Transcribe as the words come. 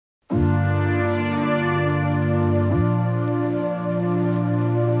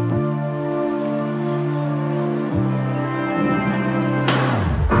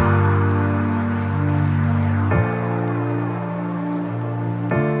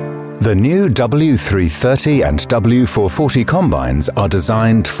The new W330 and W440 combines are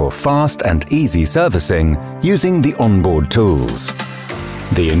designed for fast and easy servicing using the onboard tools.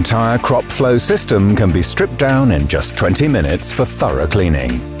 The entire crop flow system can be stripped down in just 20 minutes for thorough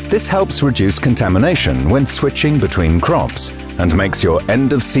cleaning. This helps reduce contamination when switching between crops and makes your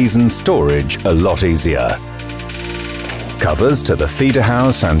end-of-season storage a lot easier. Covers to the feeder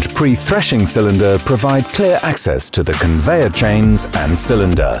house and pre-threshing cylinder provide clear access to the conveyor chains and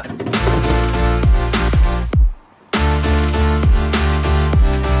cylinder.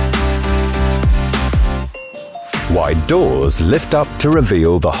 Wide doors lift up to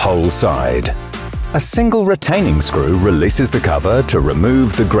reveal the whole side. A single retaining screw releases the cover to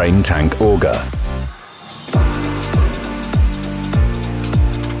remove the grain tank auger.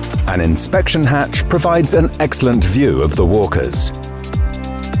 An inspection hatch provides an excellent view of the walkers.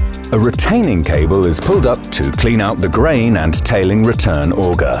 A retaining cable is pulled up to clean out the grain and tailing return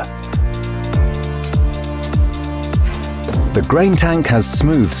auger. The grain tank has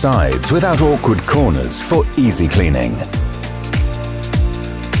smooth sides without awkward corners for easy cleaning.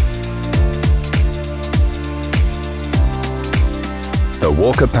 The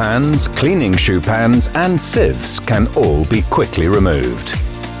walker pans, cleaning shoe pans and sieves can all be quickly removed.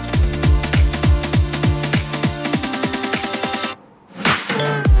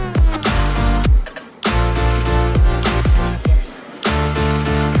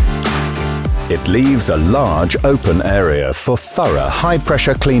 It leaves a large open area for thorough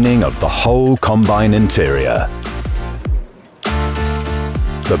high-pressure cleaning of the whole combine interior.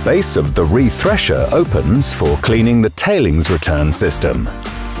 The base of the re-thresher opens for cleaning the tailings return system.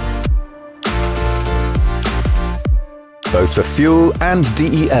 Both the fuel and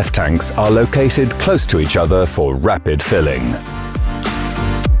DEF tanks are located close to each other for rapid filling.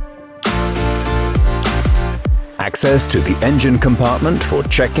 Access to the engine compartment for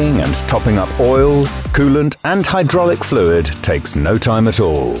checking and topping up oil, coolant and hydraulic fluid takes no time at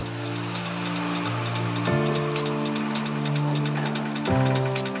all.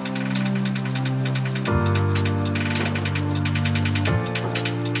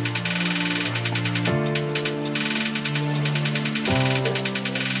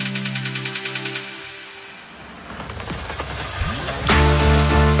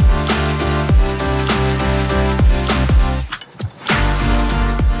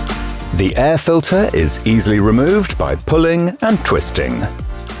 The air filter is easily removed by pulling and twisting.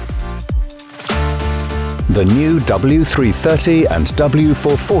 The new W330 and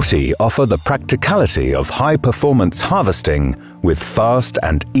W440 offer the practicality of high-performance harvesting with fast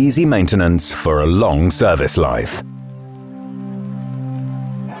and easy maintenance for a long service life.